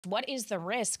What is the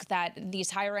risk that these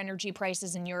higher energy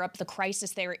prices in Europe, the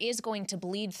crisis there, is going to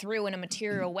bleed through in a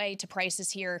material way to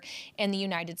prices here in the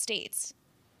United States?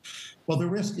 Well, the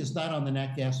risk is not on the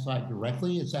nat gas side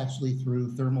directly. It's actually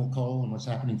through thermal coal and what's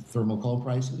happening to thermal coal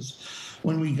prices.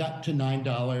 When we got to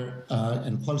 $9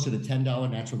 and closer to $10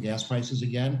 natural gas prices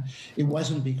again, it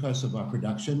wasn't because of our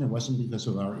production. It wasn't because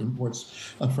of our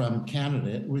imports from Canada.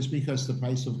 It was because the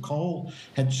price of coal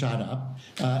had shot up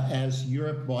as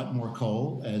Europe bought more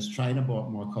coal, as China bought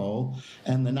more coal,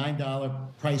 and the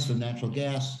 $9 price of natural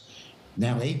gas,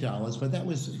 now $8, but that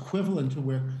was equivalent to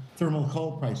where thermal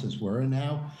coal prices were. And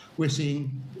now we're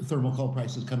seeing thermal coal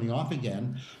prices coming off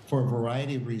again for a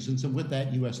variety of reasons, and with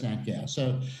that, U.S. nat gas.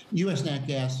 So U.S. nat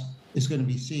gas is going to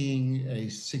be seeing a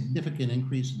significant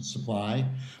increase in supply.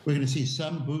 We're going to see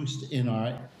some boost in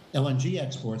our LNG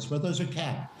exports, but those are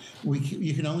capped.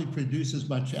 You can only produce as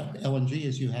much LNG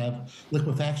as you have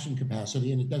liquefaction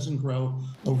capacity, and it doesn't grow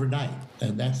overnight.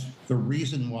 And that's the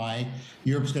reason why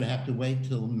Europe's going to have to wait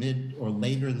till mid or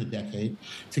later in the decade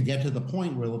to get to the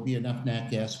point where there'll be enough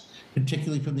nat gas,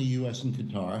 particularly from the U.S. and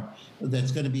Qatar,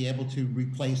 that's going to be able to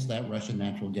replace that Russian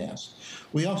natural gas.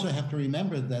 We also have to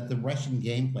remember that the Russian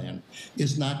game plan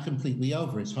is not completely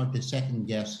over. It's hard to second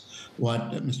guess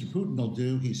what Mr. Putin will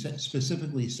do. He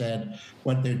specifically said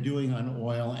what they're doing on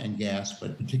oil and gas,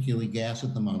 but particularly gas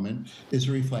at the moment, is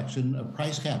a reflection of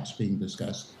price caps being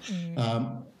discussed.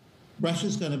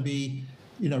 Russia's going to be,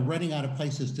 running out of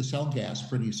places to sell gas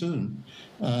pretty soon.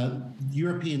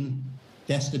 European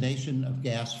destination of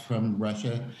gas from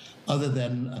Russia, other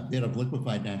than a bit of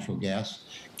liquefied natural gas,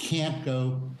 can't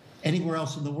go anywhere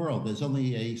else in the world. There's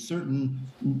only a certain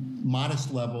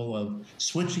modest level of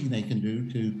switching they can do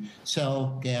to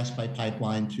sell gas by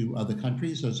pipeline to other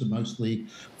countries. Those are mostly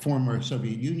former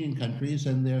Soviet Union countries,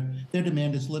 and their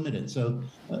demand is limited. So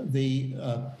the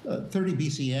 30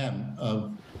 BCM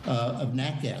of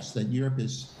nat gas that Europe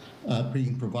is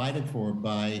being provided for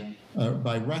by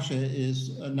Russia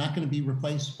is not going to be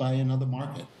replaced by another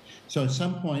market. So at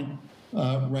some point,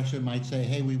 Russia might say,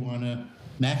 hey, we want to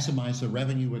maximize the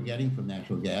revenue we're getting from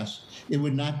natural gas. It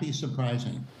would not be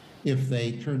surprising if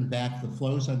they turned back the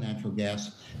flows on natural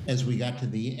gas as we got to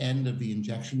the end of the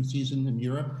injection season in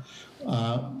Europe,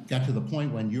 got to the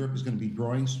point when Europe is going to be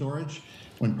drawing storage,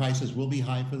 when prices will be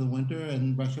high for the winter,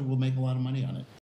 and Russia will make a lot of money on it.